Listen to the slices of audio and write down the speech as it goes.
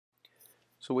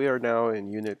So we are now in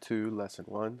Unit 2, Lesson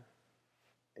 1,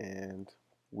 and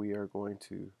we are going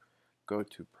to go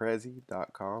to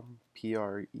prezi.com,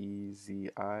 Prezi.com,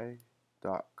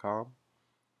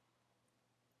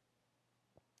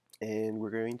 and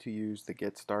we're going to use the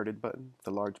Get Started button,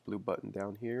 the large blue button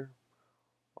down here,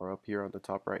 or up here on the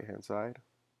top right hand side.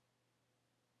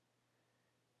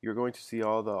 You're going to see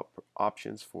all the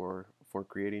options for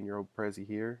creating your own Prezi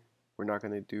here. We're not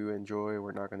going to do Enjoy,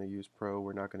 we're not going to use Pro,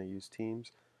 we're not going to use Teams.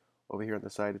 Over here on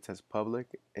the side it says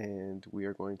Public, and we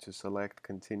are going to select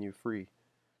Continue Free.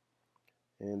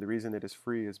 And the reason it is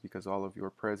free is because all of your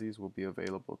Prezis will be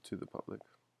available to the public.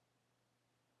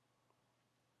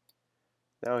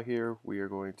 Now here we are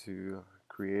going to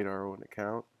create our own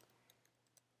account.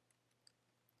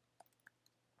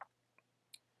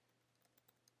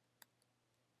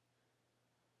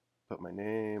 Put my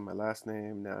name, my last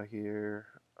name. Now here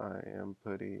I am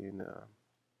putting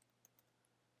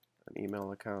an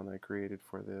email account I created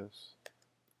for this.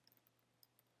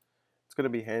 It's going to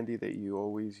be handy that you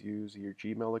always use your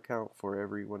Gmail account for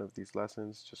every one of these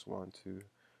lessons. Just want to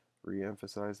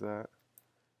re-emphasize that.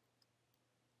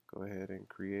 Go ahead and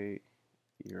create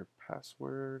your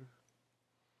password.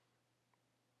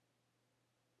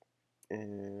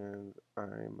 And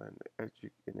I'm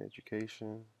in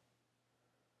education.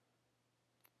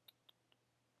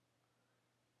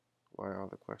 Why all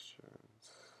the questions?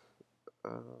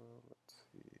 Let's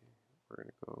see. We're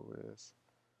gonna go with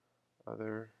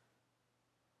other.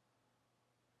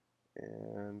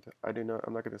 And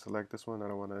I'm not gonna select this one. I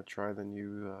don't want to try the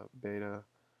new beta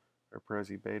or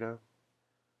Prezi beta.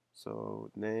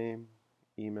 So name,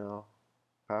 email,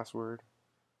 password,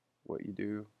 what you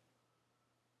do,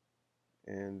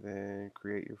 and then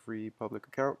create your free public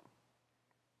account.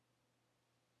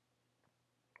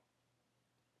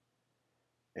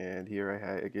 And here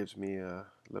it gives me a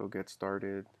little get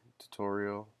started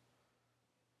tutorial.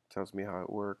 Tells me how it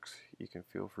works. You can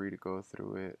feel free to go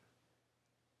through it.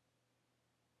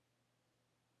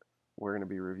 We're going to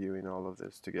be reviewing all of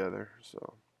this together,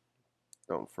 so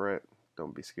don't fret,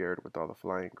 don't be scared with all the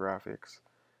flying graphics,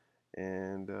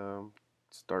 and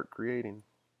start creating.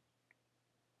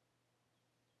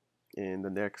 In the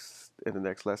next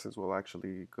lessons, we'll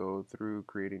actually go through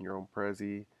creating your own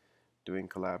Prezi, doing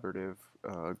collaborative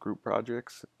group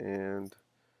projects, and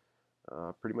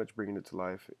pretty much bringing it to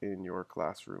life in your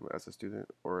classroom as a student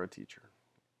or a teacher.